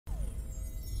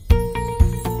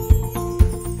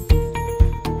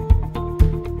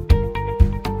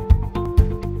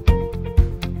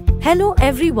Hello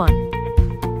everyone.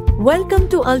 Welcome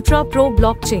to Ultrapro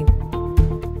Blockchain.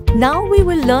 Now we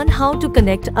will learn how to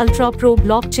connect Ultrapro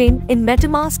Blockchain in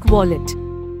Metamask wallet.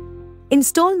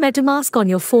 Install Metamask on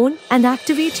your phone and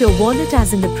activate your wallet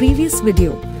as in the previous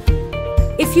video.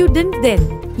 If you didn't,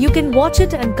 then you can watch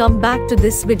it and come back to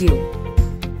this video.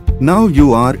 Now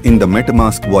you are in the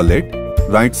Metamask wallet.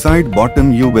 Right side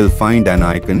bottom you will find an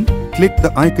icon. Click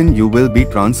the icon, you will be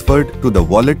transferred to the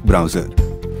wallet browser.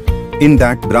 In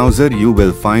that browser you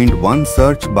will find one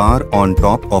search bar on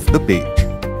top of the page.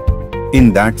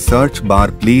 In that search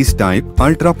bar please type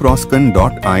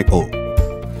ultraproscon.io.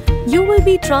 You will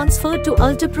be transferred to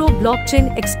Ultrapro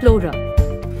Blockchain Explorer.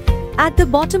 At the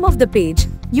bottom of the page,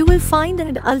 you will find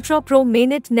an Ultrapro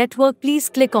mainnet network. Please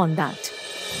click on that.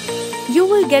 You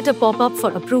will get a pop-up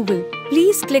for approval.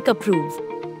 Please click approve.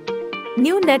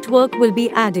 New network will be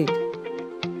added.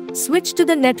 Switch to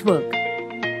the network.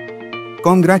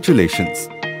 Congratulations!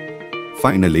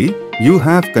 Finally, you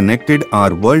have connected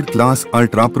our world-class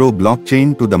Ultrapro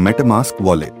blockchain to the Metamask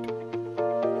wallet.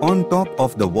 On top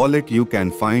of the wallet you can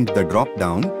find the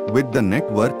drop-down with the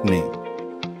network name.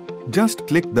 Just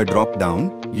click the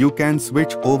drop-down, you can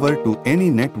switch over to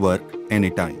any network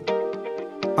anytime.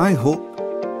 I hope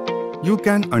you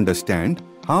can understand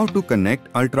how to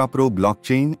connect Ultrapro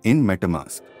blockchain in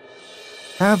Metamask.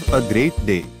 Have a great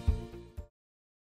day.